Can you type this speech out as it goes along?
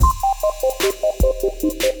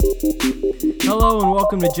Hello and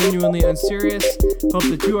welcome to Genuinely Unserious. Hope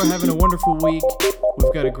that you are having a wonderful week.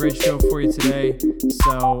 We've got a great show for you today.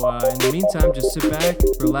 So in the meantime, just sit back,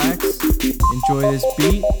 relax, enjoy this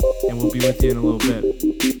beat, and we'll be with you in a little bit.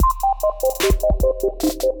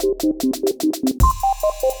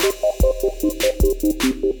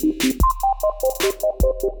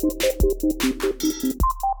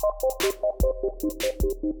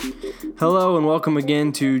 Hello and welcome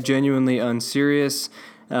again to Genuinely Unserious.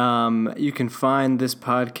 You can find this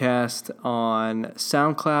podcast on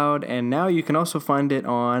SoundCloud, and now you can also find it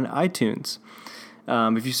on iTunes.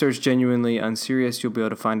 If you search Genuinely Unserious, you'll be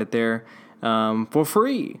able to find it there for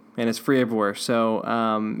free, and it's free everywhere. So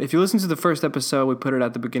if you listen to the first episode, we put it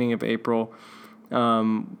at the beginning of April.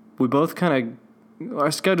 We both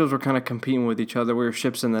our schedules were kind of competing with each other. We were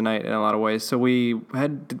ships in the night in a lot of ways. So we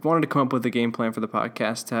wanted to come up with a game plan for the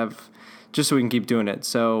podcast to have, just so we can keep doing it.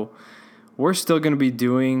 So we're still going to be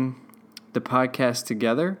doing the podcast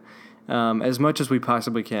together as much as we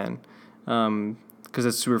possibly can because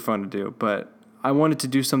it's super fun to do. But I wanted to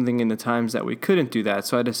do something in the times that we couldn't do that.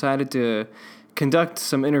 So I decided to conduct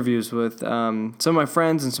some interviews with some of my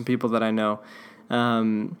friends and some people that I know.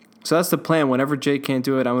 So that's the plan. Whenever Jake can't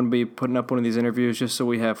do it, I'm going to be putting up one of these interviews just so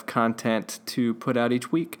we have content to put out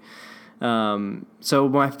each week. So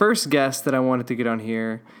my first guest that I wanted to get on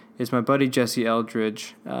here is my buddy Jesse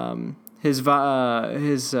Eldredge. His blog,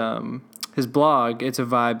 it's a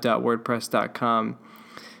vibe.wordpress.com,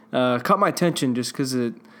 caught my attention just because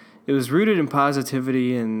it was rooted in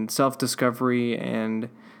positivity and self-discovery and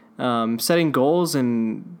setting goals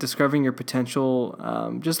and discovering your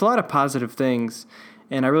potential, just a lot of positive things.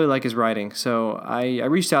 And I really like his writing. So I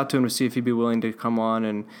reached out to him to see if he'd be willing to come on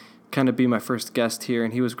and kind of be my first guest here,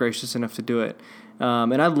 and he was gracious enough to do it.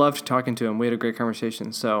 And I loved talking to him. We had a great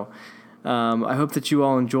conversation. So I hope that you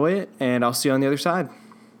all enjoy it, and I'll see you on the other side.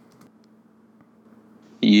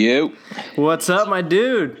 Yo. What's up, my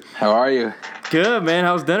dude? How are you? Good, man.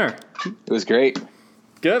 How was dinner? It was great.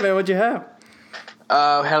 Good, man. What'd you have?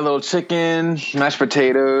 Had a little chicken, mashed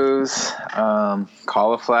potatoes,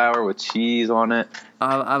 cauliflower with cheese on it.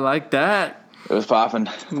 I like that. It was popping.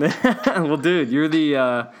 Well, dude, you're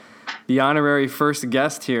the honorary first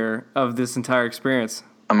guest here of this entire experience.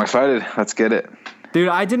 I'm excited. Let's get it. Dude,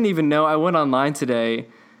 I didn't even know. I went online today.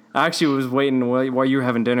 I actually was waiting while you were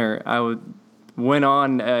having dinner. Went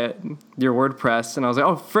on your WordPress, and I was like,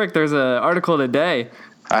 oh, frick, there's an article today.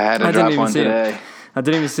 I had to drop one today. I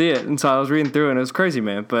didn't even see it, and so I was reading through it, and it was crazy,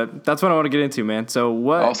 man. But that's what I want to get into, man. So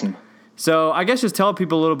what? Awesome. So I guess just tell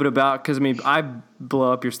people a little bit about, because, I mean, I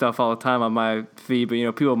blow up your stuff all the time on my feed,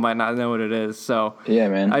 but, people might not know what it is. So yeah,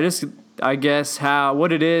 man. I guess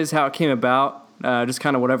what it is, how it came about, just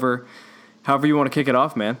kind of however you want to kick it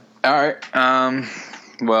off, man. All right.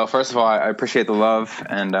 Well, first of all, I appreciate the love,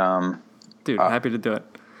 and dude, happy to do it.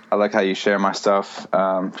 I like how you share my stuff,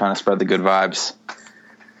 trying to spread the good vibes.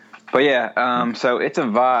 But yeah, so it's a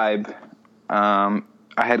vibe. I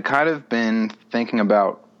had kind of been thinking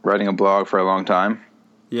about writing a blog for a long time.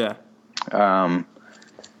 Yeah. And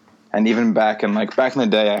even back in the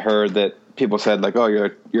day, I heard that people said like, "Oh,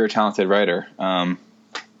 you're a talented writer." And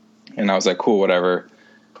I was like, "Cool, whatever."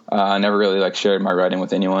 I never really shared my writing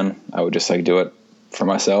with anyone. I would just do it for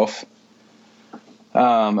myself.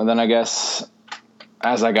 And then I guess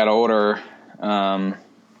as I got older, I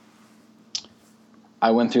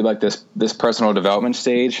went through this personal development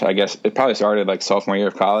stage. I guess it probably started sophomore year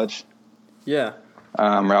of college. Yeah.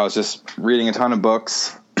 Where I was just reading a ton of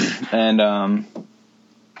books, and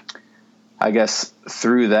I guess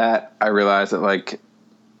through that I realized that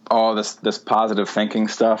all this positive thinking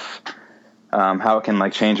stuff, how it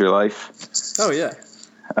can change your life. Oh yeah.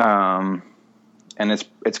 And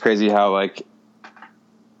it's crazy how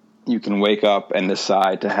you can wake up and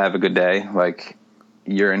decide to have a good day.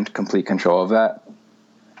 You're in complete control of that.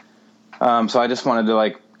 So I just wanted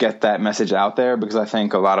to get that message out there, because I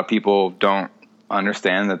think a lot of people don't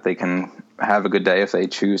understand that they can have a good day if they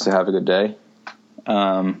choose to have a good day.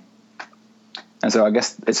 And so I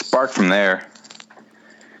guess it sparked from there.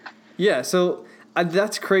 Yeah. So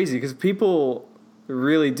that's crazy, because people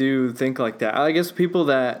really do think like that. I guess people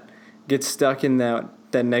that get stuck in that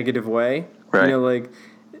negative way, right.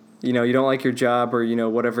 You don't like your job, or,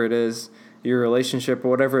 whatever it is, your relationship or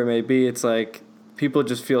whatever it may be. It's people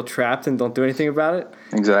just feel trapped and don't do anything about it.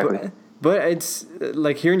 Exactly. But it's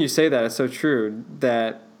hearing you say that, it's so true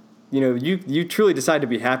that, you truly decide to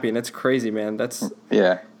be happy, and that's crazy, man. That's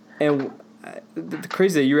yeah. And the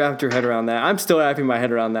crazy that you wrapped your head around that. I'm still wrapping my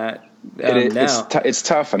head around that now. It's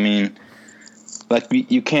tough. I mean,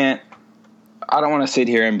 you can't. I don't want to sit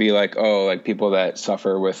here and be people that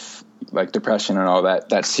suffer with like depression and all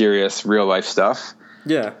that serious real life stuff.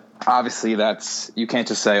 Yeah. Obviously you can't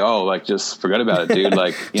just say, oh, like just forget about it, dude.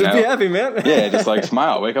 Like, you just know, be happy, man. yeah. Just like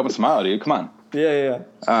smile, wake up and smile, dude. Come on. Yeah.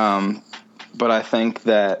 But I think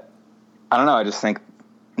that, I don't know. I just think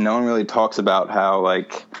no one really talks about how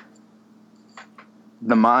like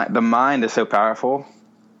the mind is so powerful.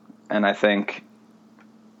 And I think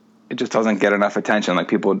it just doesn't get enough attention. Like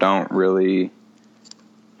people don't really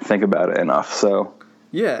think about it enough. So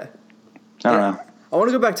yeah. I don't know. I want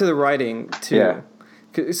to go back to the writing too. Yeah.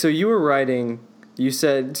 So you were writing, you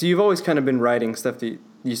said, so you've always kind of been writing stuff that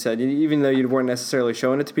you said, even though you weren't necessarily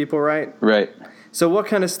showing it to people, right? Right. So what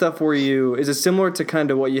kind of stuff is it similar to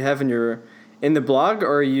kind of what you have in the blog,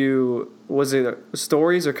 or was it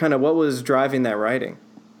stories, or kind of what was driving that writing?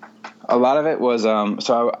 A lot of it was,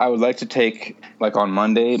 so I would like to take, like on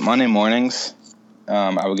Monday mornings,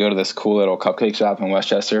 I would go to this cool little cupcake shop in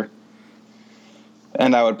Westchester.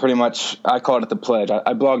 And I would pretty much, I called it the pledge.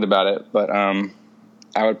 I blogged about it, but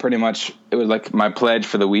I would pretty much, it was like my pledge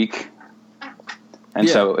for the week. And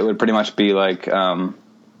so it would pretty much be like,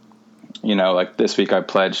 you know, like this week I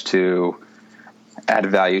pledged to add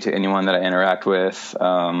value to anyone that I interact with.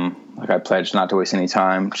 Like I pledged not to waste any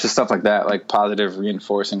time, just stuff like that, like positive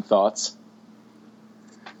reinforcing thoughts.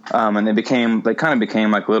 And they kind of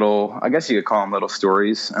became like little, I guess you could call them little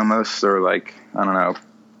stories almost, or like, I don't know,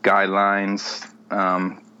 guidelines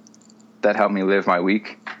that helped me live my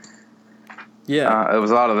week. Yeah. It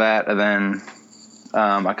was a lot of that. And then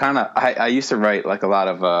I used to write like a lot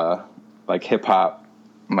of like hip hop,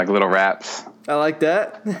 like little raps. I like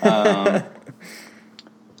that.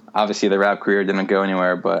 Obviously the rap career didn't go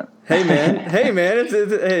anywhere, but hey man,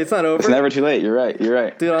 it's not over. It's never too late. You're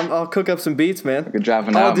right. Dude, I'll cook up some beats, man. I could drop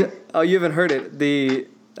an album. You haven't heard it.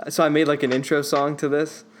 So I made like an intro song to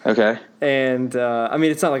this. Okay. And I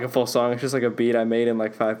mean, it's not like a full song. It's just like a beat I made in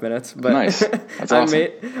like 5 minutes. But nice. That's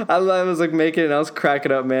awesome. I was like making it, and I was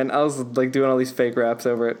cracking up, man. I was like doing all these fake raps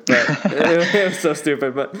over it, but it was so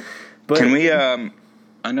stupid. But can we?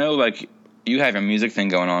 I know like you have a music thing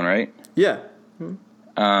going on, right? Yeah.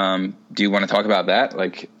 Do you want to talk about that?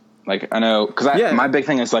 Like I know, because my big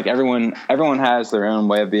thing is like everyone has their own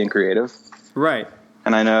way of being creative, right?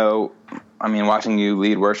 And I know, I mean, watching you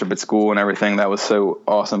lead worship at school and everything, that was so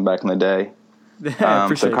awesome back in the day. I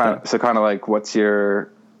appreciate that. So kind of like, what's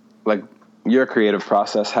your creative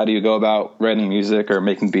process? How do you go about writing music or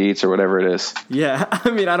making beats or whatever it is? Yeah,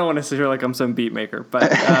 I mean, I don't want to sit here like I'm some beat maker,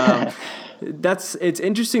 but it's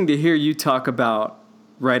interesting to hear you talk about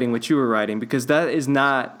writing what you were writing, because that is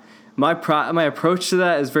not my approach to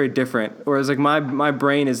that is very different. Whereas like my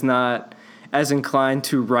brain is not as inclined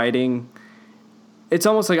to writing. It's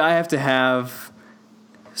almost like I have to have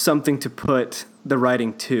something to put the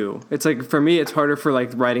writing to. It's like, for me, it's harder for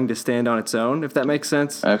like writing to stand on its own, if that makes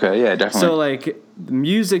sense. Okay, yeah, definitely. So like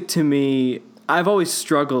music to me, I've always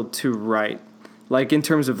struggled to write, like in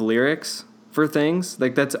terms of lyrics for things.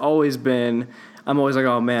 Like that's always been, I'm always like,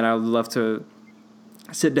 oh man, I would love to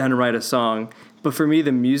sit down and write a song. But for me,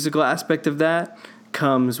 the musical aspect of that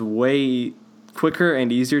comes way quicker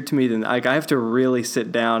and easier to me than, like, I have to really sit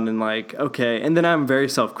down and like, okay. And then I'm very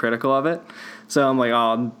self-critical of it. So I'm like,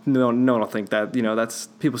 oh, no one will think that, you know, that's,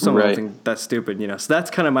 people still don't think that's stupid, you know. So that's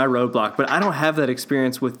kind of my roadblock. But I don't have that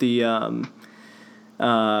experience with the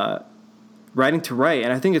writing to write.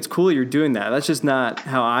 And I think it's cool you're doing that. That's just not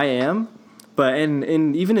how I am. But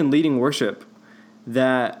in even in leading worship,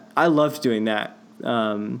 that I loved doing that.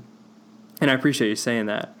 And I appreciate you saying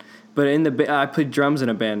that. But I play drums in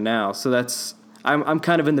a band now, so that's I'm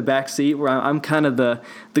kind of in the back seat where I'm kind of the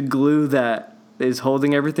glue that is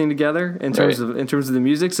holding everything together in terms of the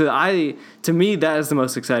music. So to me that is the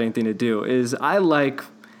most exciting thing to do. Is I like,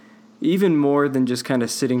 even more than just kind of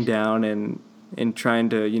sitting down and trying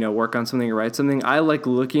to, you know, work on something or write something. I like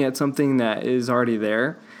looking at something that is already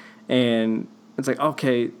there, and it's like,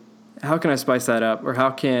 okay, how can I spice that up, or how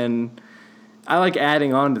can I like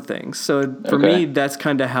adding on to things. So for me, that's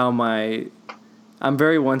kind of how I'm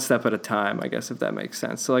very one step at a time, I guess, if that makes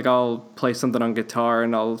sense. So like I'll play something on guitar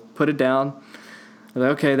and I'll put it down. I'm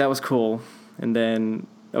like, okay, that was cool. And then,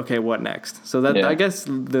 okay, what next? So that, I guess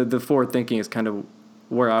the forward thinking is kind of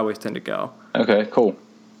where I always tend to go. Okay, cool.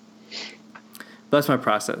 That's my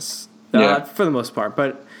process for the most part.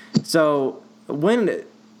 But so when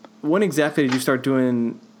exactly did you start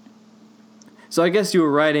doing? So I guess you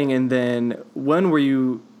were writing, and then when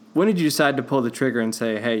did you decide to pull the trigger and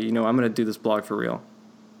say, hey, you know, I'm going to do this blog for real?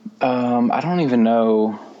 I don't even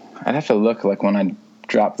know. I'd have to look like when I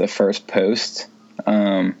dropped the first post.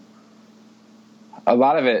 A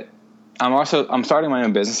lot of it, I'm starting my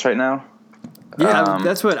own business right now. Yeah,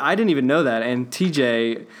 that's what I didn't even know that. And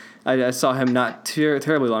TJ, I saw him not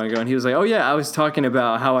terribly long ago, and he was like, "Oh yeah, I was talking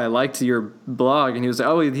about how I liked your blog," and he was like,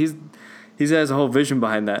 "Oh, he has a whole vision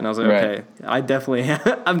behind that," and I was like, Right. "Okay, I definitely,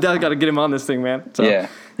 I'm definitely got to get him on this thing, man." So,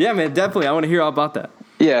 yeah, man, definitely, I want to hear all about that.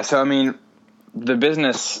 Yeah, so I mean, the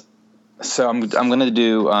business. So I'm going to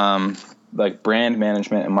do like brand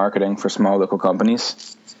management and marketing for small local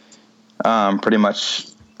companies. Pretty much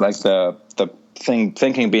like the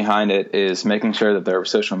thinking behind it is making sure that their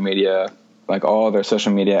social media, like all their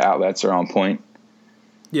social media outlets, are on point.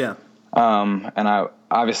 Yeah. And I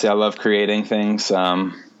love creating things.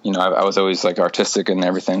 I was always like artistic and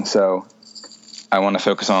everything, so I want to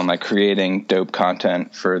focus on like creating dope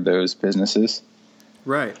content for those businesses.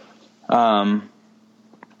 Right.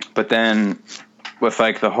 But then with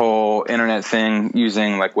like the whole internet thing,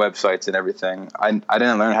 using like websites and everything, I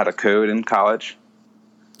didn't learn how to code in college.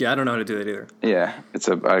 Yeah, I don't know how to do that either. Yeah,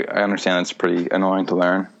 I understand it's pretty annoying to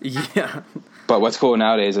learn. Yeah. But what's cool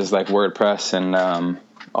nowadays is like WordPress and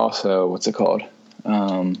also what's it called?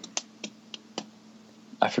 I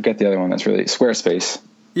forget the other one that's really Squarespace.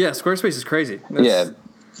 Yeah, Squarespace is crazy.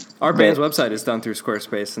 Our band's website is done through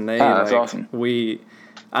Squarespace, and that's awesome.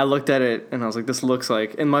 I looked at it and I was like, this looks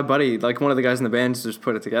like, and my buddy, like one of the guys in the band just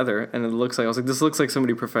put it together, and it looks like, I was like, this looks like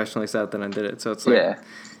somebody professionally sat down and did it. So it's like,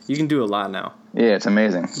 you can do a lot now. Yeah, it's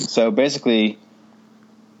amazing. So basically,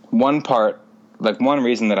 one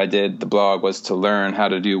reason that I did the blog was to learn how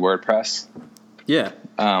to do WordPress. Yeah.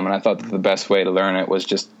 And I thought that the best way to learn it was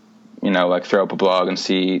just, like throw up a blog and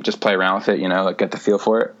just play around with it, like get the feel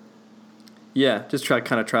for it. Yeah, just try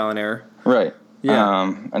kind of trial and error. Right.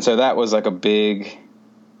 Yeah. And so that was like a big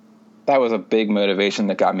motivation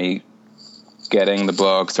that got me getting the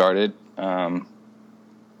blog started.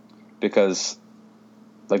 Because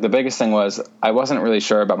like the biggest thing was I wasn't really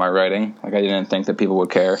sure about my writing. Like I didn't think that people would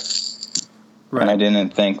care. Right. And I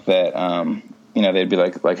didn't think that, they'd be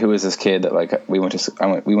like, who is this kid that like we went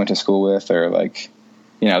to school with, or like,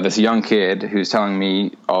 this young kid who's telling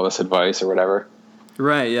me all this advice or whatever.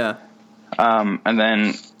 Right. Yeah. And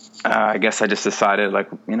then I guess I just decided like,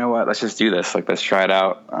 you know what, let's just do this. Like, let's try it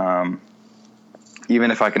out.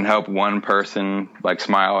 Even if I can help one person like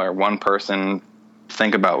smile, or one person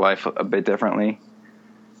think about life a bit differently,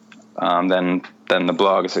 then the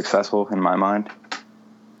blog is successful in my mind.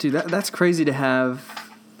 Dude, that's crazy to have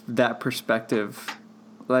that perspective.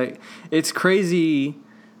 Like, it's crazy,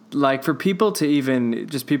 like, for people to even,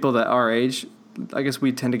 just people that our age, I guess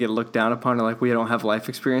we tend to get looked down upon, or like we don't have life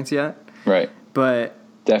experience yet. Right. But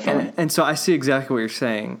definitely. And so I see exactly what you're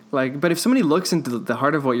saying. Like, but if somebody looks into the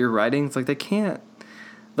heart of what you're writing, it's like they can't.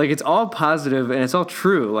 Like, it's all positive and it's all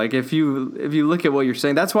true. Like, if you look at what you're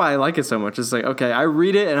saying, that's why I like it so much. It's like, okay, I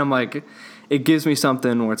read it and I'm like, it gives me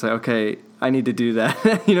something where it's like, okay, I need to do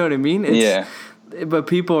that. You know what I mean? Yeah. But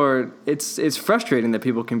people are. It's frustrating that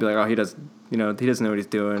people can be like, oh, he doesn't know what he's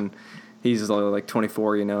doing. He's like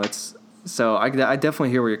 24. It's. So I definitely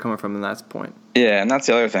hear where you're coming from in that point. Yeah, and that's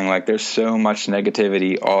the other thing. Like, there's so much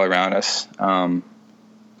negativity all around us.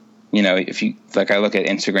 If you like, I look at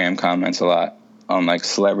Instagram comments a lot on like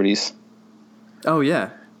celebrities. Oh yeah,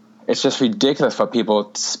 it's just ridiculous what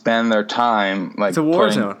people spend their time like. It's a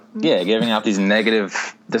war zone. Yeah, giving out these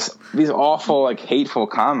negative, these awful like hateful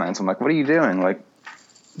comments. I'm like, what are you doing? Like,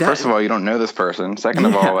 first of all, you don't know this person. Second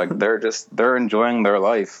of all, like they're enjoying their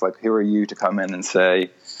life. Like, who are you to come in and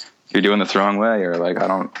say you're doing this the wrong way, or like I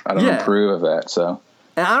don't approve of that. So,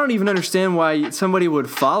 and I don't even understand why somebody would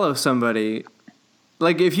follow somebody.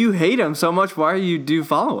 Like, if you hate them so much, why do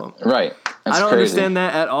follow them? Right. I don't understand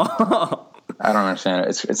that at all. I don't understand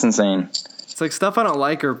it. It's insane. It's like stuff I don't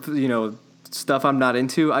like, or stuff I'm not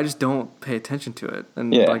into. I just don't pay attention to it,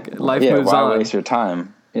 and like life moves on. Why waste your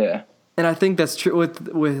time? Yeah. And I think that's true with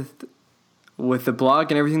the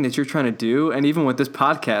blog and everything that you're trying to do, and even with this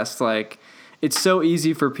podcast. Like, it's so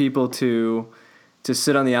easy for people to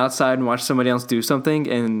sit on the outside and watch somebody else do something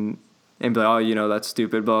and be like, oh, that's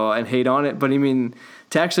stupid, blah, and hate on it. But I mean,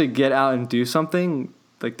 to actually get out and do something,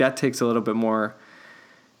 like, that takes a little bit more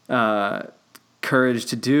courage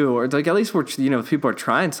to do, or like at least people are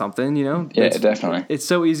trying something. Yeah, definitely. It's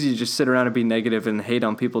so easy to just sit around and be negative and hate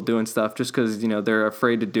on people doing stuff just because they're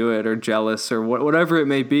afraid to do it or jealous or whatever it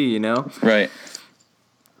may be. Right.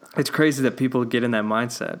 It's crazy that people get in that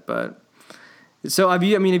mindset. But so have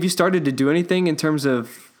you started to do anything in terms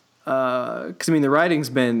of? Because the writing's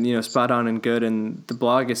been spot on and good, and the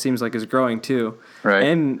blog, it seems like, is growing too. Right.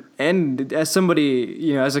 And as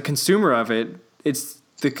somebody as a consumer of it, it's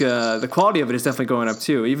the quality of it is definitely going up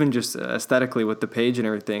too, even just aesthetically with the page and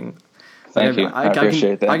everything. Thank you. I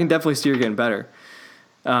appreciate that. I can definitely see you're getting better.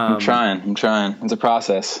 I'm trying. It's a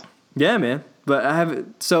process. Yeah, man. But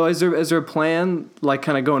is there a plan like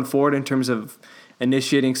kind of going forward in terms of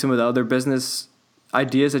initiating some of the other business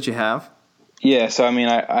ideas that you have? Yeah. So, I mean,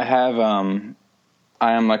 I have,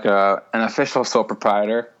 I am like an official sole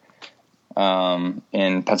proprietor,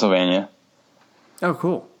 in Pennsylvania. Oh,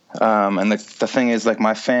 cool. And the thing is, like,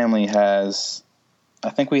 my family has,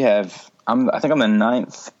 I think I'm the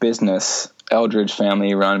ninth business, Eldredge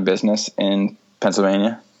family run business in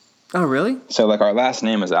Pennsylvania. Oh, really? So, like, our last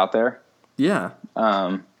name is out there. Yeah.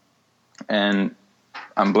 And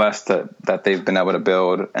I'm blessed that they've been able to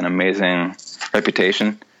build an amazing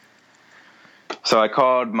reputation. So I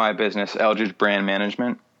called my business Eldredge Brand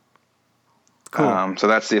Management. Cool. So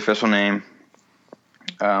that's the official name.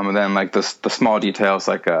 And then like the small details,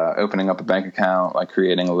 like opening up a bank account, like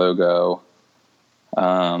creating a logo.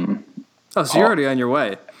 So you're already on your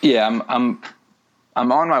way. Yeah, I'm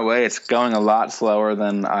on my way. It's going a lot slower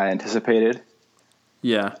than I anticipated.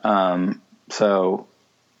 Yeah. So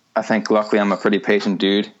I think luckily I'm a pretty patient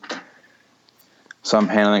dude, so I'm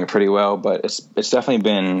handling it pretty well. But it's definitely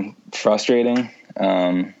been frustrating.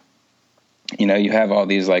 You have all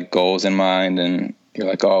these like goals in mind, and you're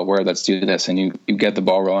like, oh, let's do this, and you get the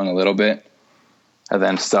ball rolling a little bit, and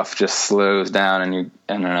then stuff just slows down, and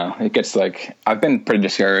I don't know, it gets like, I've been pretty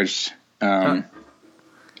discouraged. But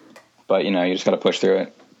you just got to push through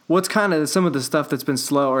it. What's kind of some of the stuff that's been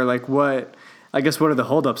slow, or like what are the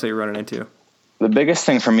holdups that you're running into? The biggest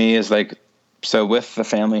thing for me is like, so with the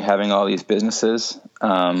family having all these businesses,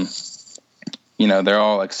 they're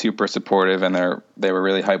all like super supportive, and they were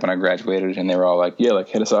really hyped when I graduated, and they were all like, yeah, like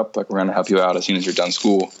hit us up. Like we're going to help you out as soon as you're done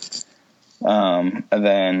school. And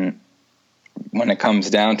then when it comes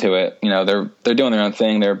down to it, they're doing their own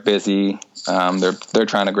thing. They're busy. They're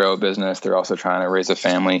trying to grow a business. They're also trying to raise a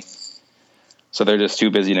family. So they're just too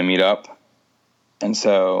busy to meet up. And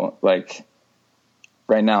so like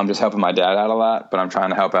right now I'm just helping my dad out a lot, but I'm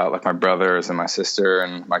trying to help out like my brothers and my sister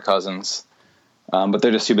and my cousins. But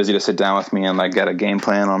they're just too busy to sit down with me and like get a game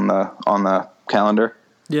plan on the calendar.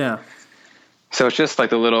 Yeah. So it's just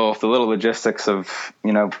like the little logistics of,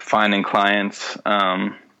 finding clients.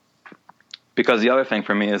 Because the other thing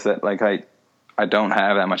for me is that like I don't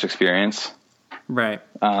have that much experience. Right.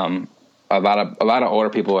 A lot of older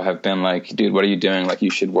people have been like, dude, what are you doing? Like you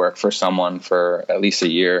should work for someone for at least a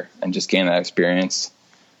year and just gain that experience.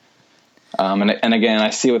 And again,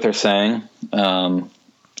 I see what they're saying.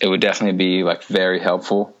 It would definitely be like very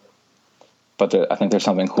helpful, but I think there's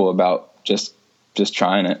something cool about just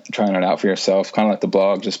trying it out for yourself. Kind of like the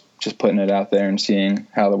blog, just putting it out there and seeing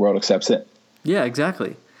how the world accepts it. Yeah,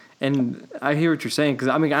 exactly. And I hear what you're saying, because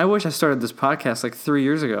I mean, I wish I started this podcast like 3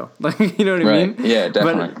 years ago. Like, you know what I mean? Yeah,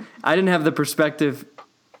 definitely. But I didn't have the perspective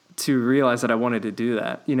to realize that I wanted to do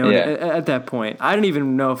that. At that point, I didn't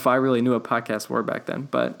even know if I really knew what podcasts were back then.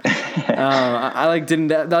 But I like didn't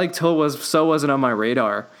that like wasn't on my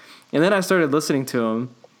radar. And then I started listening to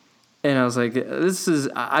them, and I was like,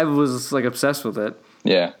 I was like obsessed with it.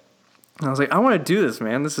 Yeah. And I was like, I want to do this,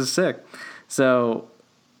 man. This is sick. So.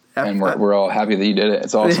 And we're all happy that you did it.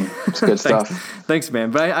 It's awesome. It's good stuff. Thanks,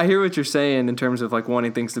 man. But I hear what you're saying in terms of like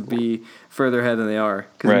wanting things to be further ahead than they are.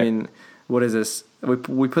 Because right. I mean, what is this?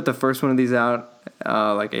 We put the first one of these out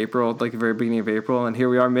like April, like the very beginning of April, and here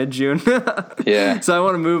we are mid-June. Yeah. So I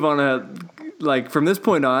want to move on like from this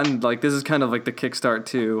point on, like this is kind of like the kickstart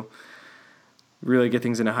to really get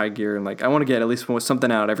things into high gear, and like I want to get at least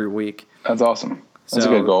something out every week. That's awesome. That's a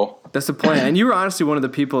good goal. That's the plan. And you were honestly one of the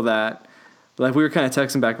people that. Like, we were kind of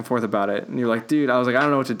texting back and forth about it, and you're like, dude, I was like, I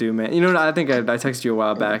don't know what to do, man. I think I texted you a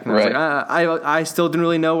while back, and I was like, I still didn't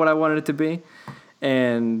really know what I wanted it to be.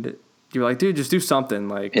 And you were like, dude, just do something.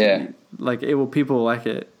 Like, yeah. Like, people will like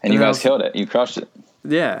it. And you guys killed it. You crushed it.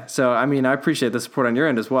 Yeah. So, I mean, I appreciate the support on your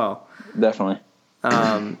end as well. Definitely.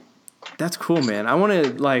 That's cool, man. I want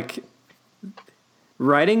to, like,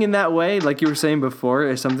 writing in that way, like you were saying before,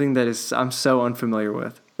 is something that I'm so unfamiliar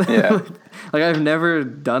with. Yeah. Like, I've never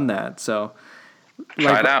done that, so.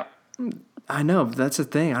 Try it out. I know, but that's the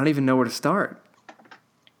thing. I don't even know where to start.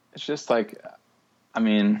 It's just like, I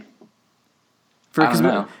mean, I don't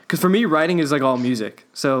know. Because for me, writing is like all music.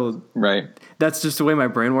 So right. That's just the way my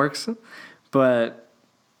brain works. But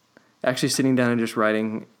actually sitting down and just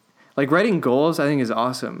writing goals, I think is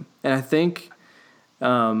awesome. And I think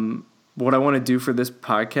what I want to do for this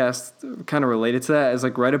podcast, kind of related to that, is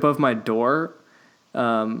like right above my door,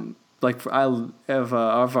 of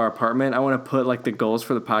our apartment, I want to put like the goals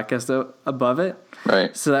for the podcast above it.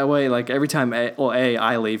 Right. So that way, like every time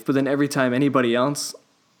I leave, but then every time anybody else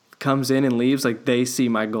comes in and leaves, like they see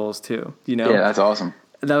my goals too. Yeah, that's awesome.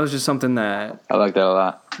 That was just something that I like that a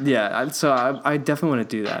lot. Yeah. So I definitely want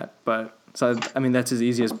to do that, but So I mean, that's as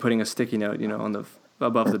easy as putting a sticky note, on the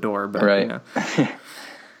above the door. But Right.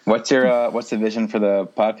 What's the vision for the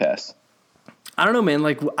podcast? I don't know, man.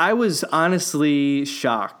 Like, I was honestly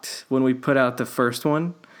shocked when we put out the first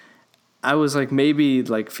one. I was like, maybe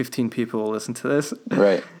like 15 people will listen to this.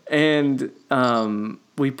 Right. And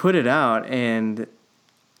we put it out, and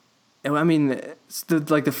I mean,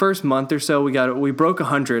 the first month or so, we broke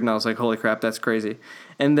 100, and I was like, holy crap, that's crazy.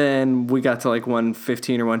 And then we got to like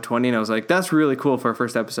 115 or 120, and I was like, that's really cool for our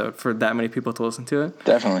first episode, for that many people to listen to it.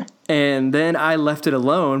 Definitely. And then I left it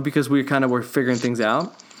alone because we kind of were figuring things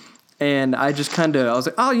out. And I just I was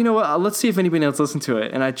like, oh, you know what? Let's see if anybody else listened to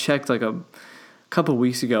it. And I checked like a couple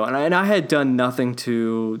weeks ago, and I had done nothing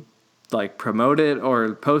to like promote it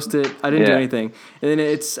or post it. I didn't do anything. And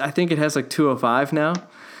then I think it has like 205 now.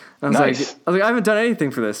 And I was like, I haven't done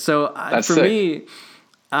anything for this. So That's for sick. me,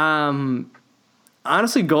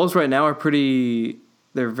 honestly, goals right now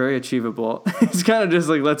they're very achievable. It's kind of just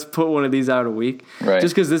like, let's put one of these out a week. Right.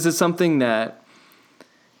 Just because this is something that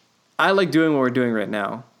I like doing what we're doing right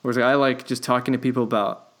now. Whereas I like just talking to people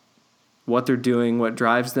about what they're doing, what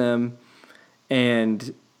drives them,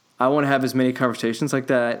 and I want to have as many conversations like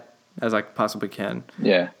that as I possibly can.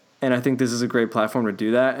 Yeah. And I think this is a great platform to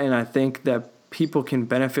do that, and I think that people can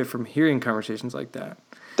benefit from hearing conversations like that.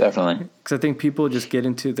 Definitely. Because I think people just get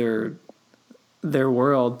into their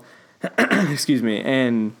world, excuse me,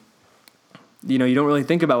 and you don't really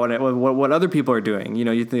think about what other people are doing.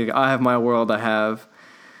 You think, I have my world, I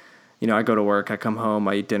go to work, I come home,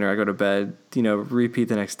 I eat dinner, I go to bed, repeat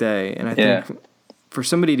the next day. And I think for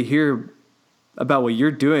somebody to hear about what you're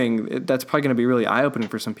doing, that's probably going to be really eye-opening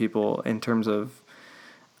for some people in terms of,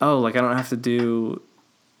 I don't have to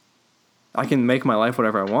I can make my life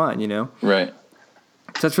whatever I want, Right.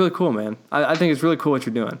 So that's really cool, man. I think it's really cool what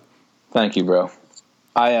you're doing. Thank you, bro.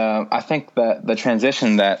 I think that the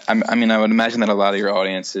transition that, I mean, I would imagine that a lot of your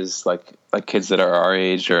audience is like kids that are our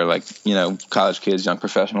age, or like, college kids, young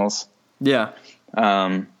professionals. Yeah.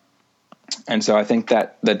 And so I think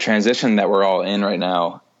that the transition that we're all in right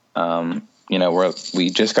now, we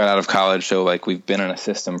just got out of college. So like we've been in a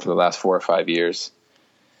system for the last 4 or 5 years.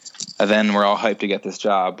 And then we're all hyped to get this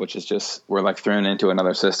job, which is just, we're like thrown into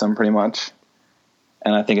another system pretty much.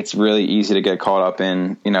 And I think it's really easy to get caught up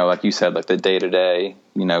in, like you said, like the day to day,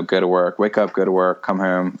 go to work, wake up, go to work, come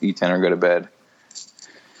home, eat dinner, go to bed,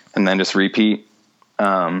 and then just repeat.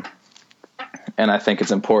 And I think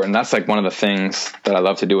it's important. That's like one of the things that I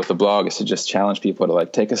love to do with the blog, is to just challenge people to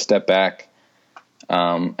like take a step back,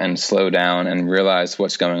 and slow down and realize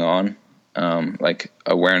what's going on. Like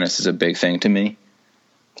awareness is a big thing to me.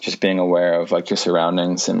 Just being aware of like your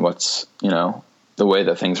surroundings and what's, the way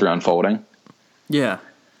that things are unfolding. Yeah.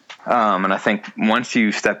 And I think once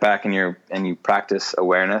you step back and you practice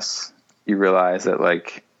awareness, you realize that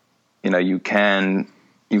like, you can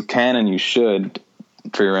and you should,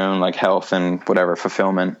 for your own like health and whatever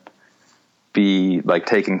fulfillment, be like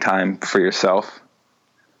taking time for yourself.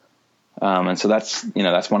 And so that's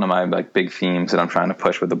one of my like big themes that I'm trying to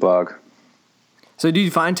push with the blog. So do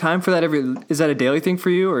you find time for that is that a daily thing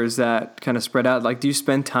for you, or is that kind of spread out? Like, do you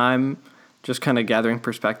spend time just kind of gathering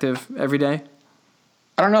perspective every day?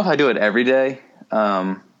 I don't know if I do it every day.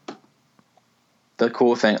 The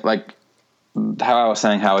cool thing, like how I was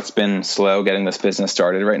saying, how it's been slow getting this business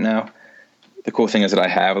started right now. The cool thing is that I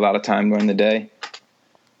have a lot of time during the day.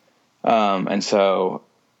 And so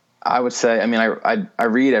I would say, I mean, I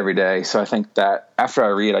read every day. So I think that after I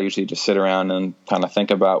read, I usually just sit around and kind of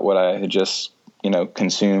think about what I had just,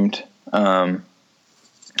 consumed. And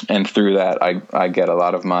through that, I get a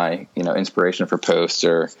lot of my, inspiration for posts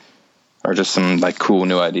or just some like cool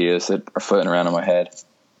new ideas that are floating around in my head.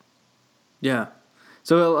 Yeah.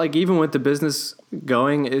 So like, even with the business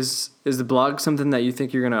going, is the blog something that you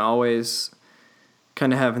think you're going to always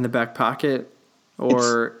kind of have in the back pocket,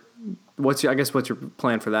 or what's your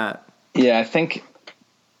plan for that? Yeah, I think,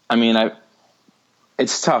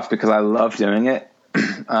 it's tough because I love doing it.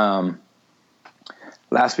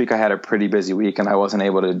 Last week I had a pretty busy week and I wasn't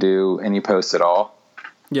able to do any posts at all.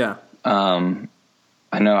 Yeah.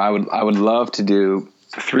 I know I would love to do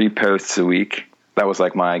 3 posts a week. That was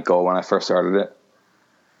like my goal when I first started it.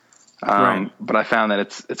 Right. But I found that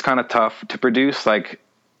it's kind of tough to produce, like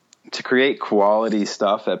to create quality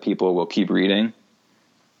stuff that people will keep reading.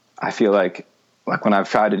 I feel like when I've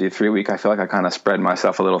tried to do 3 a week, I feel like I kind of spread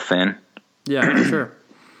myself a little thin. Yeah, for sure.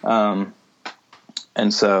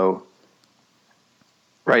 And so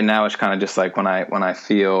right now it's kind of just like when I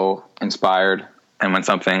feel inspired, and when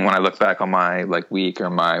I look back on my like week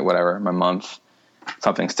or my month,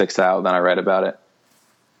 something sticks out, then I write about it.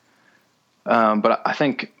 But I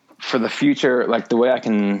think for the future, like the way I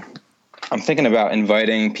can I'm thinking about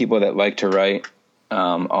inviting people that like to write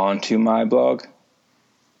onto my blog,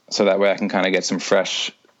 so that way I can kind of get some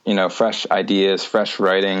fresh ideas, fresh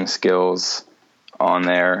writing skills on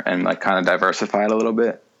there, and like kind of diversify it a little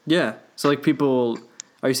bit. Yeah. So like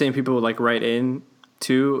are you saying people would like write in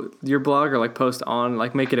to your blog or like post on,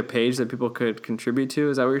 like make it a page that people could contribute to?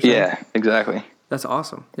 Is that what you're saying? Yeah, exactly. That's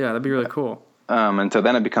awesome. Yeah, that'd be really cool. And so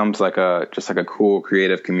then it becomes like a cool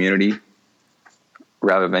creative community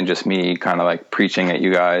rather than just me kind of like preaching at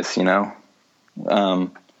you guys, So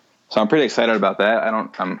I'm pretty excited about that. I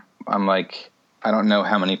don't know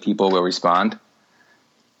how many people will respond.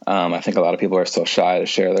 I think a lot of people are still shy to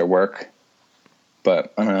share their work,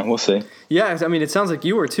 but I don't know. We'll see. Yeah. I mean, it sounds like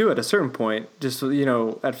you were too at a certain point, just,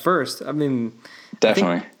 at first. I mean,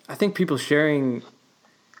 Definitely. I think people sharing,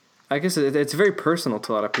 I guess it's very personal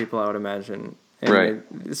to a lot of people, I would imagine. And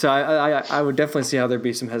right. So I would definitely see how there'd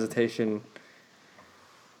be some hesitation.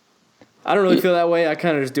 I don't really feel that way. I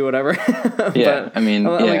kind of just do whatever. Yeah, but I mean,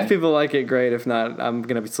 like, if people like it, great. If not, I'm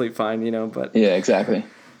gonna sleep fine, But yeah, exactly.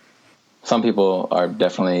 Some people are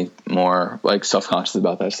definitely more like self-conscious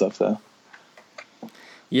about that stuff, though.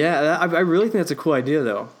 Yeah, I really think that's a cool idea,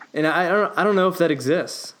 though, and I don't know if that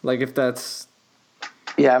exists. Like, if that's.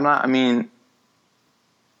 Yeah, I'm not. I mean,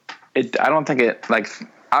 I don't think it like.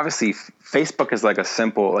 Obviously, Facebook is like a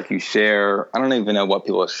simple like you share. I don't even know what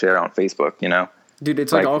people share on Facebook. Dude,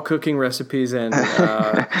 it's like all cooking recipes and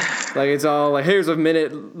like it's all like here's a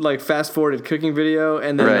minute like fast forwarded cooking video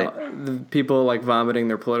and then the people like vomiting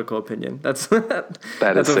their political opinion. That's so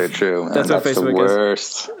true. Man. That's what Facebook the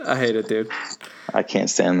worst. is. I hate it, dude. I can't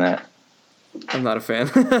stand that. I'm not a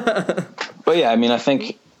fan. But yeah, I mean, I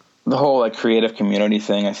think the whole like creative community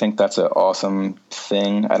thing. I think that's an awesome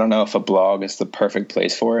thing. I don't know if a blog is the perfect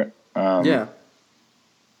place for it. Yeah.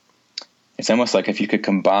 It's almost like if you could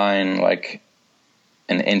combine like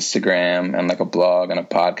an Instagram and like a blog and a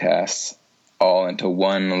podcast all into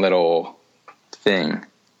one little thing,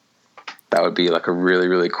 that would be like a really,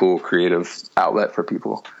 really cool creative outlet for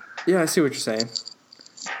people. Yeah, I see what you're saying.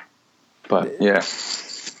 But yeah.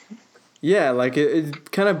 Yeah, like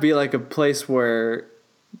it'd kind of be like a place where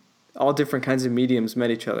all different kinds of mediums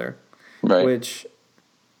met each other. Right. Which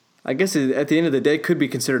I guess at the end of the day could be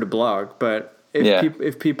considered a blog, but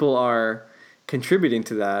if people are contributing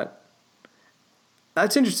to that,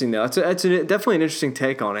 that's interesting, though. That's definitely an interesting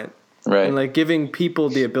take on it. Right. And, like, giving people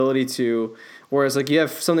the ability to... Whereas, like, you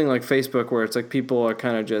have something like Facebook where it's, like, people are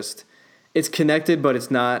kind of just... It's connected, but it's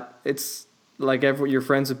not... It's, like, you're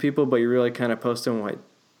friends with people, but you're really kind of posting what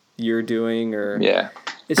you're doing or... Yeah.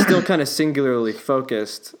 It's still kind of singularly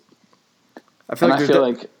focused. I feel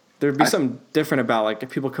like there'd be something different about, like,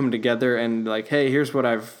 if people come together and, like, hey, here's what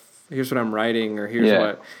I'm writing, or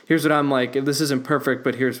here's what I'm like, this isn't perfect,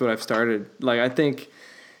 but here's what I've started. Like, I think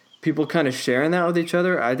people kind of sharing that with each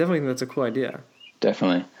other, I definitely think that's a cool idea.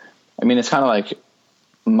 Definitely. I mean, it's kind of like,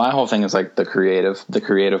 my whole thing is like the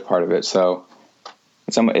creative part of it. So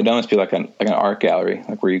it'd almost be like an art gallery,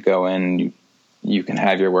 like where you go in and you can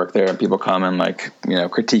have your work there and people come and like,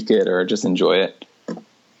 critique it or just enjoy it.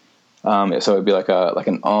 So it'd be like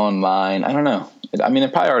an online, I don't know. It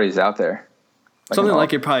probably already is out there. Something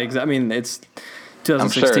like it probably exists. I mean, it's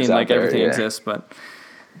 2016, sure like there, everything yeah. exists. But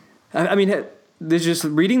I mean, there's just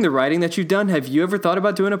reading the writing that you've done. Have you ever thought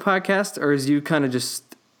about doing a podcast, or is you kind of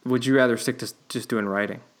would you rather stick to just doing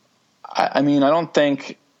writing? I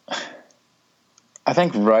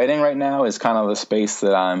think writing right now is kind of the space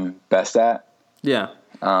that I'm best at. Yeah.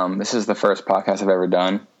 This is the first podcast I've ever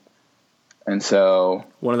done. And so...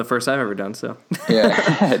 One of the first I've ever done, so...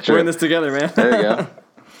 Yeah, true. We're in this together, man. There you go.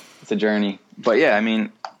 It's a journey. But yeah, I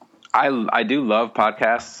mean, I do love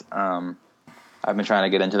podcasts. I've been trying to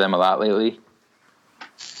get into them a lot lately.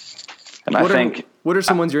 And what are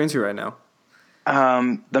some ones you're into right now?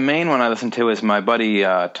 The main one I listen to is my buddy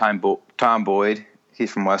Tom Boyd.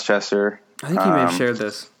 He's from Westchester. I think he may have shared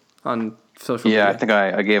this on social media. Yeah, I think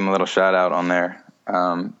I gave him a little shout out on there.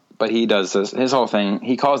 But he does his whole thing.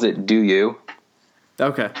 He calls it "Do You."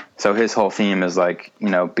 Okay. So his whole theme is like,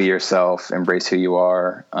 be yourself, embrace who you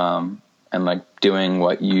are, and like doing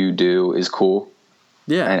what you do is cool.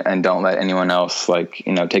 Yeah. And don't let anyone else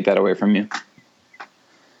take that away from you.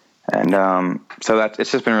 And so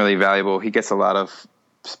it's just been really valuable. He gets a lot of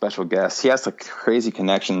special guests. He has like crazy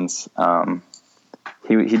connections.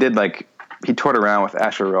 He toured around with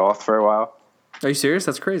Asher Roth for a while. Are you serious?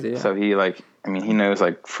 That's crazy. Yeah. So he knows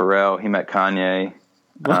like Pharrell. He met Kanye.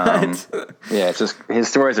 What? Yeah, it's just his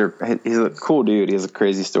stories he's a cool dude. He has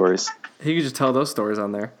crazy stories. He could just tell those stories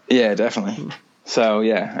on there. Yeah, definitely. So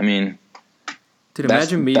yeah, dude,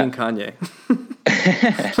 imagine meeting Kanye.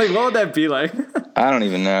 Like, what would that be like? I don't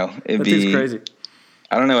even know. That thing's crazy.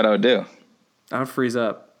 I don't know what I would do. I would freeze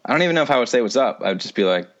up. I don't even know if I would say what's up. I'd just be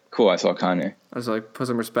like, cool, I saw Kanye. I was like, put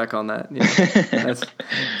some respect on that. You know?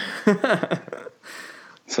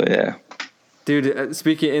 So, yeah. Dude,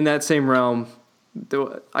 speaking in that same realm,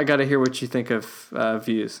 I got to hear what you think of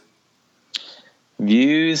Views.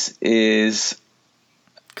 Views is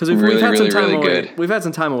because we've had some time really away. good. We've had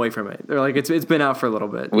some time away from it. They're like it's been out for a little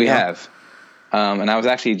bit. We have, and I was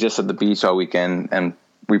actually just at the beach all weekend, and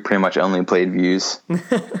we pretty much only played Views.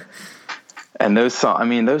 And those songs, I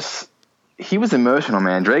mean, he was emotional,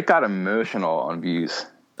 man. Drake got emotional on Views.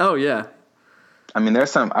 Oh yeah. I mean,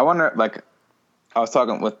 there's some. I wonder, like, I was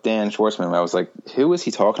talking with Dan Schwartzman. I was like, who was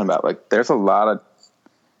he talking about? Like, there's a lot of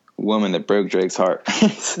women that broke Drake's heart.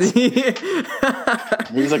 He's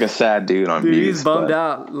like a sad dude on Views. He's bummed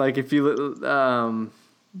out. Like if you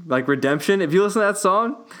like Redemption, if you listen to that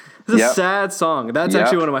song, it's a sad song. That's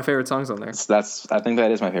actually one of my favorite songs on there. I think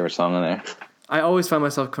that is my favorite song on there. I always find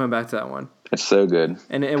myself coming back to that one. It's so good.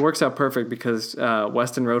 And it works out perfect because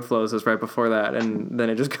Weston Road Flows is right before that, and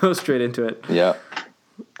then it just goes straight into it. Yeah.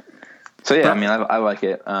 So yeah, I mean, I like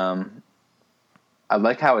it. I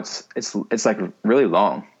like how it's like really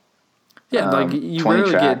long. Yeah, like you 20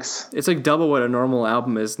 rarely tracks. It's like double what a normal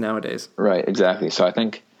album is nowadays. Right, exactly. So I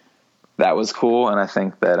think that was cool, and I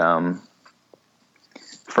think that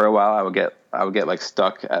for a while I would get like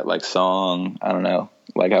stuck at like song, I don't know,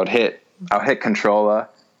 like I would hit Controlla.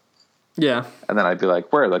 Yeah. And then I'd be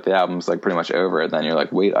like, where? Like the album's like pretty much over. And then you're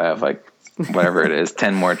like, wait, I have like whatever it is,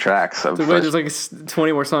 10 more tracks. There's like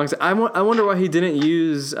 20 more songs. I wonder why he didn't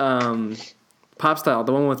use Pop Style,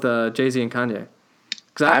 the one with Jay-Z and Kanye.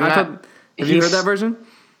 Have you heard that version?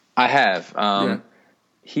 I have.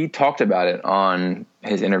 He talked about it on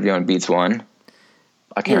his interview on Beats One.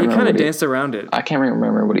 I can't remember. He kind of danced around it. I can't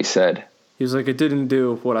remember what he said. He was like, it didn't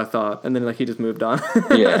do what I thought. And then like he just moved on.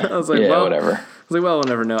 Yeah. I was like, whatever. I was like, well, we'll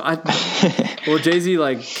never know. Well, Jay-Z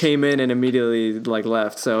like came in and immediately like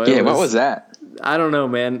left. So what was that? I don't know,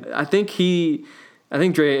 man. I think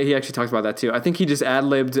Dre, he actually talked about that too. I think he just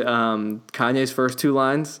ad-libbed Kanye's first two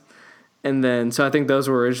lines. And then, so I think those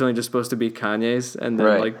were originally just supposed to be Kanye's. And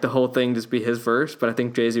then like the whole thing just be his verse. But I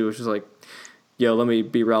think Jay-Z was just like, yo, let me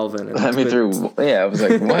be relevant. And I was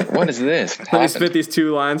like, what is this? Let me spit these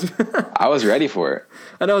two lines. I was ready for it.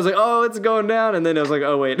 And I was like, oh, it's going down. And then I was like,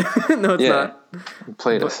 oh, wait. No, it's not. He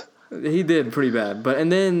played us. He did pretty bad.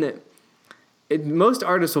 And then most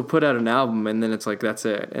artists will put out an album and then it's like, that's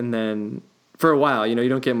it. And then for a while, you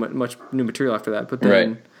don't get much new material after that. But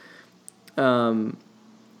then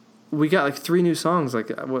we got like 3 new songs. Like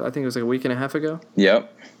I think it was like a week and a half ago.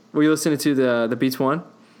 Yep. Were you listening to the Beats One?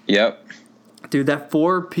 Yep. Dude, that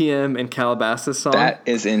 4 p.m. in Calabasas song. That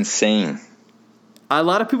is insane. A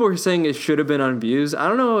lot of people were saying it should have been on Views. I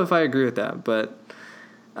don't know if I agree with that, but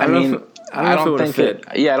I don't know if it would have fit.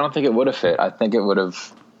 I don't think it would have fit. I think it would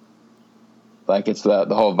have, like, it's the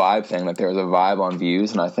whole vibe thing. Like, there was a vibe on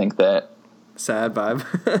Views, and I think that... Sad vibe.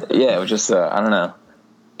 Yeah, it was just, I don't know.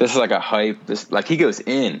 This is like a hype. Like, he goes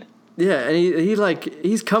in. Yeah, and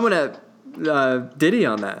he's coming at Diddy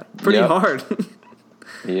on that pretty hard.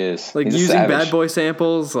 He is. Like, using Bad Boy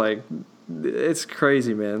samples, like, it's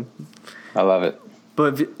crazy, man. I love it.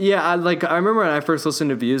 But, yeah, I remember when I first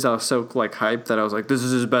listened to Views, I was so, like, hyped that I was like, this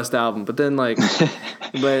is his best album. But then, like...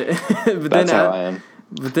 That's how I am.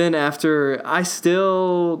 But then after... I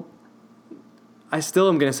still am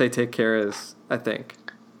going to say Take Care is, I think.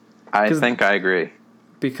 I think I agree.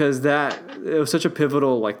 Because it was such a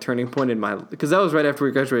pivotal, like, turning point in my... Because that was right after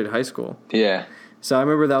we graduated high school. Yeah. So I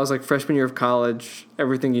remember that was like freshman year of college.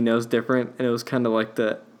 Everything you know is different, and it was kind of like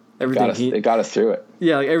it got us through it.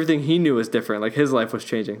 Yeah, like everything he knew was different. Like his life was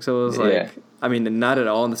changing. So it was like, I mean, not at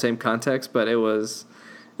all in the same context, but it was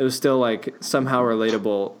still like somehow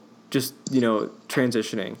relatable. Just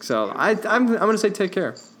transitioning. So I'm gonna say Take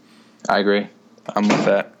Care. I agree. I'm with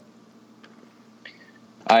that.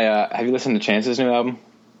 Have you listened to Chance's new album?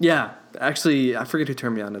 Yeah, actually, I forget who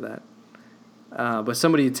turned me on to that. But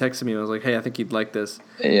somebody texted me and was like, hey, I think you'd like this.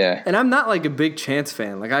 Yeah. And I'm not like a big Chance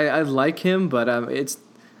fan. Like I like him, but it's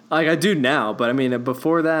like I do now. But I mean,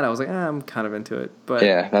 before that, I was like, I'm kind of into it. But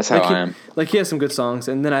yeah, that's how I am. Like he has some good songs,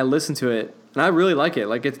 and then I listened to it, and I really like it.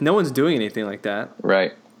 Like no one's doing anything like that.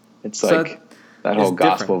 Right. It's like that whole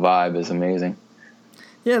gospel vibe is amazing.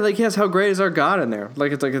 Yeah, like he has "How Great Is Our God" in there.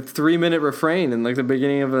 Like it's like a 3-minute refrain in like the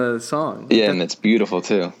beginning of a song. Yeah, and it's beautiful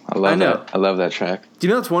too. I love that. I love that track. Do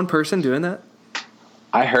you know that's one person doing that?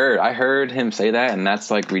 I heard him say that, and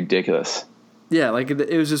that's like ridiculous. Yeah, like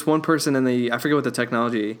it was just one person, and I forget what the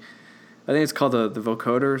technology. I think it's called the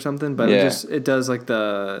vocoder or something, but it does like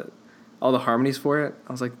the all the harmonies for it.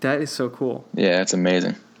 I was like, that is so cool. Yeah, it's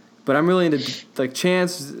amazing. But I'm really into like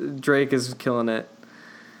Chance. Drake is killing it.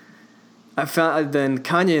 I found then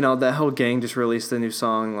Kanye and all that whole gang just released a new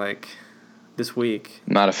song like this week.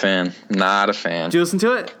 Not a fan. Did you listen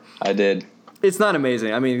to it? I did. It's not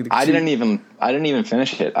amazing. I mean, I didn't even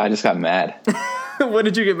finish it. I just got mad. What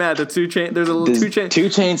did you get mad? The 2 Chainz. There's a little 2 Chainz. 2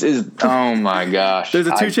 Chainz is. Oh my gosh. There's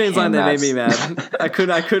a 2 Chainz line that made me mad. I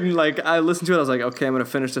couldn't like. I listened to it. I was like, okay, I'm gonna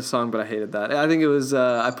finish this song, but I hated that. I think it was.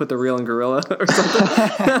 I put the real in Gorilla or something.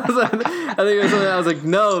 I think it was something. I was like,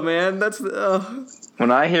 no, man, that's.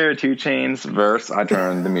 When I hear a 2 Chainz verse, I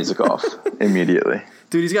turn the music off immediately.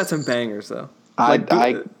 Dude, he's got some bangers though. I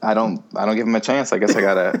don't give him a chance. I guess I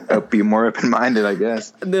gotta be more open minded. I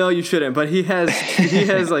guess. No, you shouldn't. But he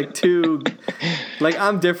has like 2. Like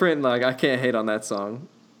I'm different. Like I can't hate on that song.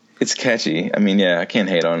 It's catchy. I mean, yeah, I can't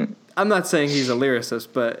hate on. I'm not saying he's a lyricist,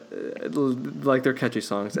 but like they're catchy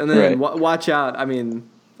songs. And then Watch Out. I mean,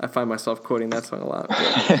 I find myself quoting that song a lot.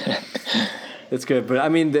 It's good, but I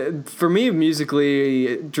mean, for me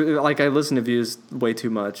musically, like I listen to Views way too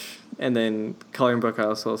much, and then Coloring Book I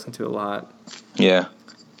also listen to a lot. Yeah,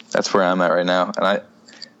 that's where I'm at right now, and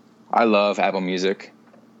I love Apple Music.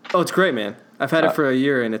 Oh, it's great, man. I've had it for a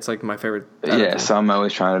year, and it's like my favorite. Yeah, so I'm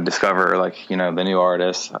always trying to discover like the new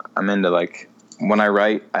artists. I'm into like when I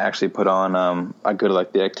write, I actually put on I go to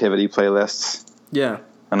like the activity playlists. Yeah.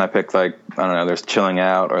 And I pick like I don't know, there's chilling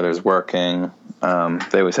out or there's working.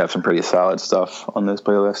 They always have some pretty solid stuff on those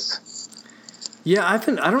playlists. Yeah, I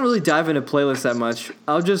don't really dive into playlists that much.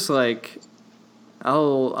 I'll just like,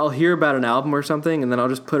 I'll hear about an album or something, and then I'll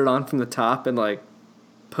just put it on from the top and like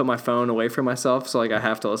put my phone away from myself, so like I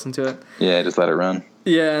have to listen to it. Yeah, just let it run.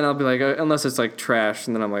 Yeah, and I'll be like, unless it's like trash,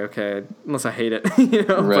 and then I'm like, okay, unless I hate it,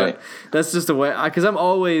 Right. But that's just the way, because I'm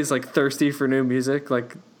always like thirsty for new music,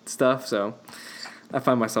 like stuff, so I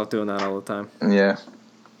find myself doing that all the time. Yeah.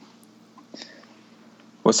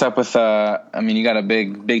 What's up with, I mean, you got a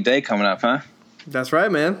big day coming up, huh? That's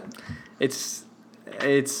right, man. It's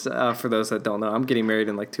for those that don't know, I'm getting married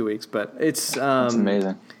in like 2 weeks, but it's That's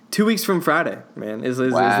amazing. 2 weeks from Friday, man, is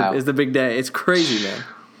the big day. It's crazy, man.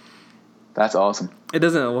 That's awesome. It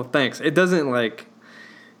doesn't, well, thanks. It doesn't like,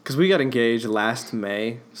 because we got engaged last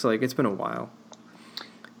May, so like it's been a while.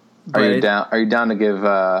 Are you down to give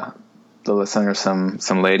the listeners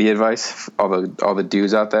some lady advice? All the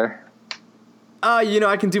dudes out there.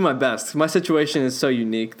 I can do my best. My situation is so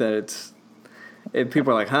unique that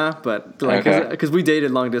people are like, huh? But like, because we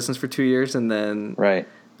dated long distance for 2 years, and then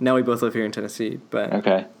now we both live here in Tennessee. But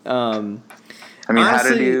okay. I mean,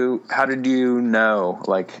 honestly, how did you know?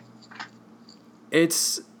 Like,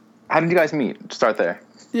 how did you guys meet? Start there.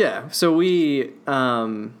 Yeah. So we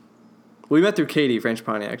met through Katie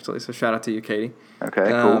Franchipani, actually. So shout out to you, Katie. Okay,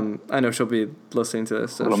 cool. I know she'll be listening to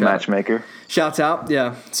this. So little matchmaker. Shouts out,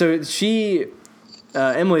 yeah. So she,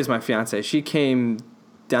 Emily is my fiance. She came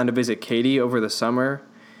down to visit Katie over the summer,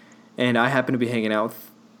 and I happened to be hanging out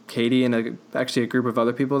with Katie and actually a group of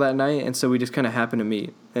other people that night, and so we just kind of happened to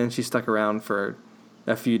meet. And she stuck around for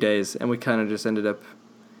a few days, and we kind of just ended up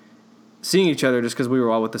seeing each other just because we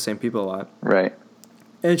were all with the same people a lot. Right.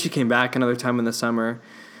 And she came back another time in the summer.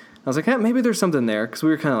 I was like, hey, maybe there's something there, because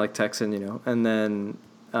we were kind of like texting, And then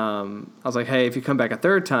I was like, hey, if you come back a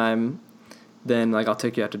third time, then like I'll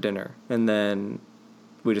take you out to dinner. And then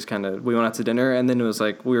we just we went out to dinner, and then it was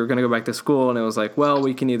like we were going to go back to school, and it was like, well,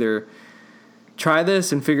 we can either try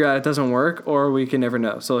this and figure out it doesn't work, or we can never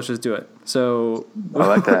know. So let's just do it. So I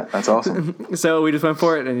like that. That's awesome. So we just went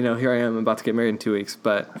for it, and here I am about to get married in 2 weeks.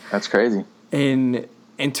 But that's crazy. In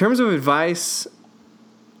terms of advice,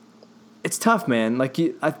 it's tough, man. Like,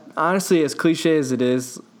 honestly, as cliche as it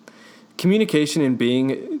is, communication and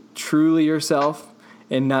being truly yourself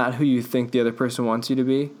and not who you think the other person wants you to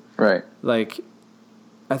be. Right. Like,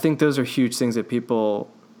 I think those are huge things that people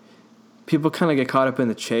kind of get caught up in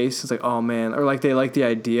the chase. It's like, oh, man. Or, like, they like the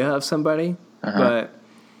idea of somebody. Uh-huh. But,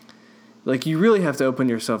 like, you really have to open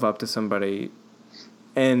yourself up to somebody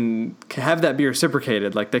and have that be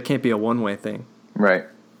reciprocated. Like, that can't be a one-way thing. Right.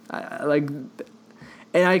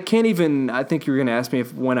 And I can't even, I think you were going to ask me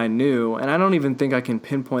when I knew, and I don't even think I can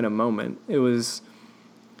pinpoint a moment. It was,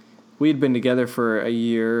 we had been together for a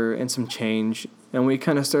year and some change, and we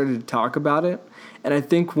kind of started to talk about it. And I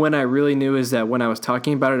think when I really knew is that when I was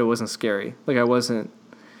talking about it, it wasn't scary. Like it wasn't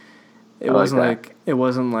like,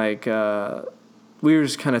 we were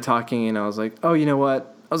just kind of talking, and I was like, oh, you know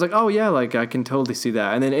what? I was like, oh yeah, like I can totally see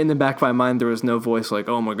that. And then in the back of my mind, there was no voice like,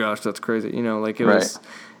 oh my gosh, that's crazy. Like it was...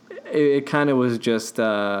 It kind of was just,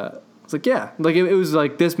 it's like, yeah. Like, it was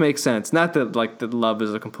like, this makes sense. Not that, like, that love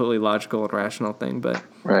is a completely logical and rational thing, but...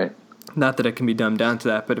 Right. Not that it can be dumbed down to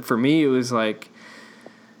that, but for me, it was like,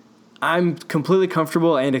 I'm completely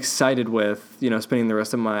comfortable and excited with, spending the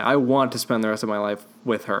rest of I want to spend the rest of my life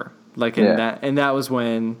with her. Like, and that was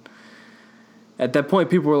when, at that point,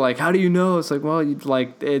 people were like, how do you know? It's like, well,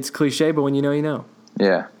 it's cliche, but when you know, you know.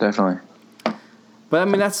 Yeah, definitely. But I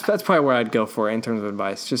mean, that's probably where I'd go for it in terms of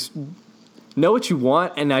advice. Just know what you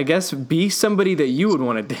want, and I guess be somebody that you would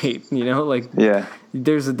want to date, Yeah.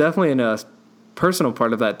 There's definitely a personal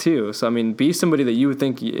part of that too. So, I mean, be somebody that you would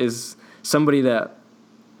think is somebody that,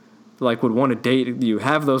 would want to date you.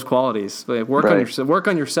 Have those qualities. Work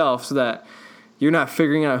on yourself so that you're not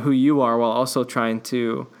figuring out who you are while also trying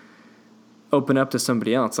to open up to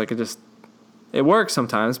somebody else. It works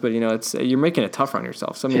sometimes, but you're making it tougher on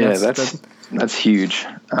yourself. So I mean, that's huge.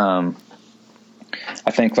 I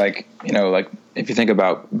think if you think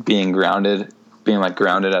about being grounded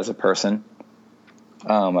as a person,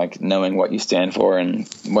 knowing what you stand for and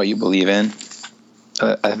what you believe in,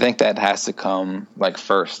 I think that has to come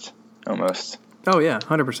first almost. Oh yeah,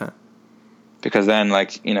 100%. Because then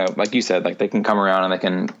like you said, they can come around and they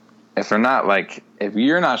can, if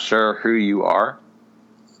you're not sure who you are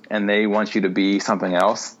and they want you to be something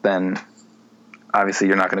else, then obviously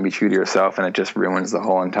you're not going to be true to yourself, and it just ruins the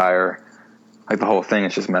whole entire, the whole thing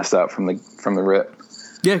is just messed up from the rip.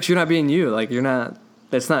 Yeah, because you're not being you.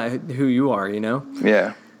 That's not who you are,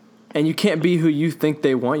 Yeah. And you can't be who you think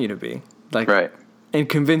they want you to be. Right. And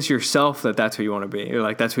convince yourself that that's who you want to be,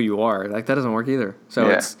 or that's who you are. That doesn't work either.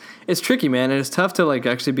 So it's tricky, man, and it's tough to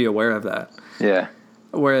actually be aware of that. Yeah.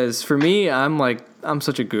 Whereas for me, I'm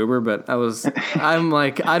such a goober, but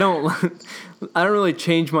I don't really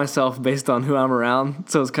change myself based on who I'm around.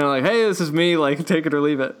 So it's kind of hey, this is me, take it or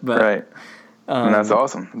leave it. But right. And that's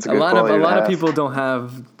awesome. It's a lot of people don't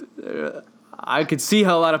have. I could see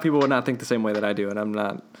how a lot of people would not think the same way that I do, and I'm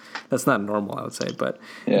not. That's not normal, I would say. But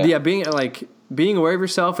being aware of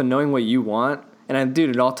yourself and knowing what you want, and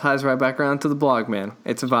dude, it all ties right back around to the blog, man.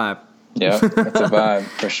 It's a vibe. Yeah, it's a vibe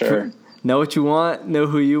for sure. Know what you want, know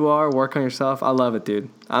who you are, work on yourself. I love it, dude.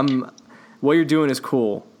 What you're doing is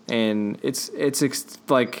cool, and it's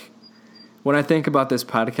when I think about this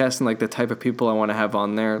podcast and the type of people I want to have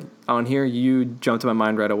on here, you jump to my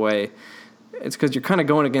mind right away. It's because you're kind of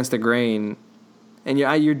going against the grain, and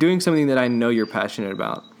you're doing something that I know you're passionate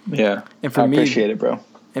about. Yeah, and I appreciate it, bro.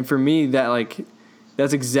 And for me,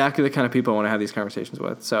 that's exactly the kind of people I want to have these conversations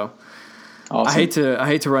with. So awesome. I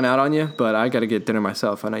hate to run out on you, but I got to get dinner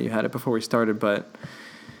myself. I know you had it before we started, but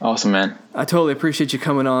awesome, man. I totally appreciate you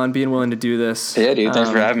coming on, being willing to do this. Yeah, dude. Thanks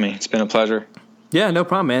for having me. It's been a pleasure. Yeah, no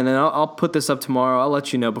problem, man. And I'll put this up tomorrow. I'll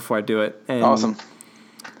let you know before I do it. And awesome.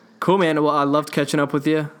 Cool, man. Well, I loved catching up with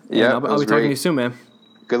you. Yeah, I'll be talking to you soon, man.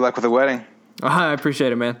 Good luck with the wedding. I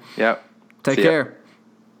appreciate it, man. Yep. Take care.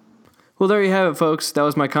 Well, there you have it, folks. That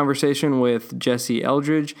was my conversation with Jesse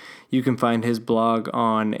Eldredge. You can find his blog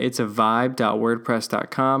on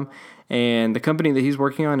itsavibe.wordpress.com. And the company that he's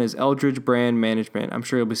working on is Eldredge Brand Management. I'm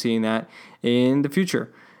sure you'll be seeing that in the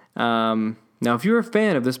future. Now, if you're a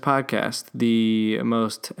fan of this podcast, the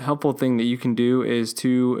most helpful thing that you can do is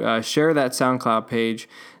to share that SoundCloud page.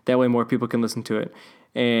 That way more people can listen to it.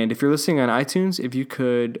 And if you're listening on iTunes, if you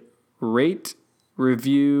could rate,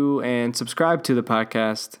 review, and subscribe to the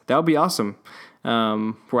podcast, that would be awesome.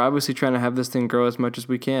 We're obviously trying to have this thing grow as much as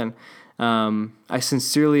we can. I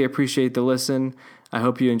sincerely appreciate the listen. I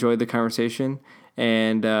hope you enjoyed the conversation.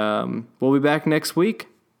 And we'll be back next week.